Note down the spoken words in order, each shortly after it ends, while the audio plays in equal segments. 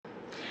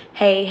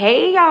Hey,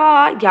 hey,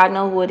 y'all. Y'all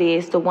know who it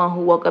is. The one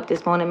who woke up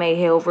this morning, made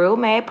hell real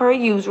mad per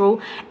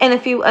usual. And a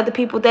few other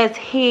people that's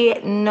here,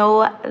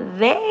 no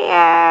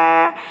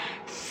there.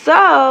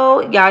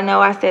 So, y'all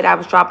know I said I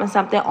was dropping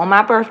something on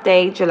my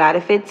birthday, July the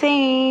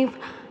 15th.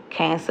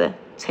 Cancer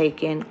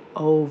taking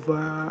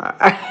over.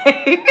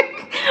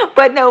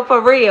 But no,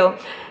 for real.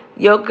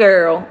 Your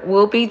girl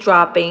will be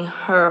dropping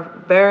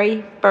her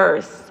very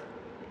first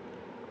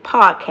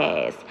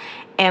podcast.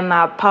 And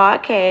my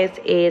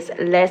podcast is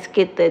Let's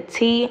Get the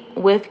Tea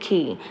with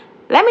Key.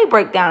 Let me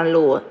break down a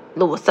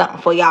little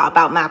something for y'all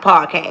about my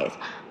podcast.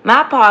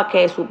 My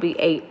podcast will be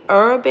a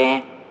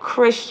urban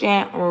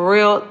Christian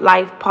real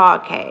life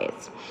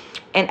podcast.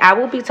 And I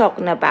will be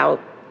talking about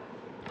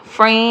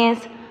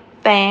friends,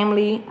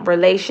 family,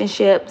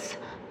 relationships,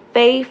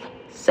 faith,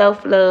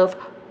 self-love,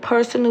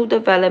 personal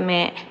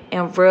development,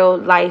 and real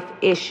life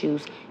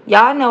issues.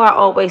 Y'all know I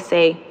always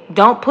say,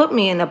 don't put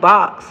me in a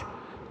box.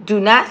 Do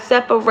not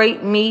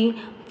separate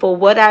me for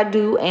what I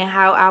do and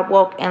how I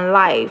walk in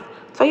life.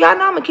 So y'all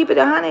know I'm going to keep it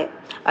 100.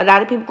 A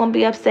lot of people going to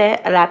be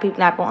upset. A lot of people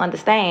not going to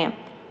understand.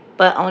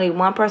 But only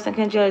one person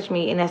can judge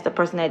me, and that's the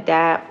person that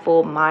died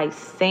for my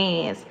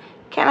sins.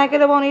 Can I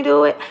get up on and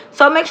do it?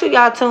 So make sure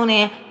y'all tune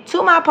in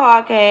to my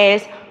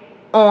podcast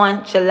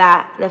on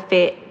July the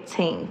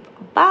 15th.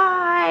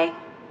 Bye.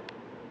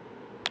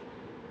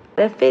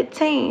 The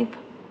 15th,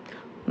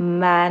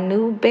 my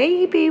new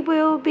baby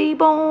will be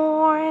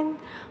born.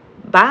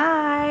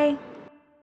 Bye.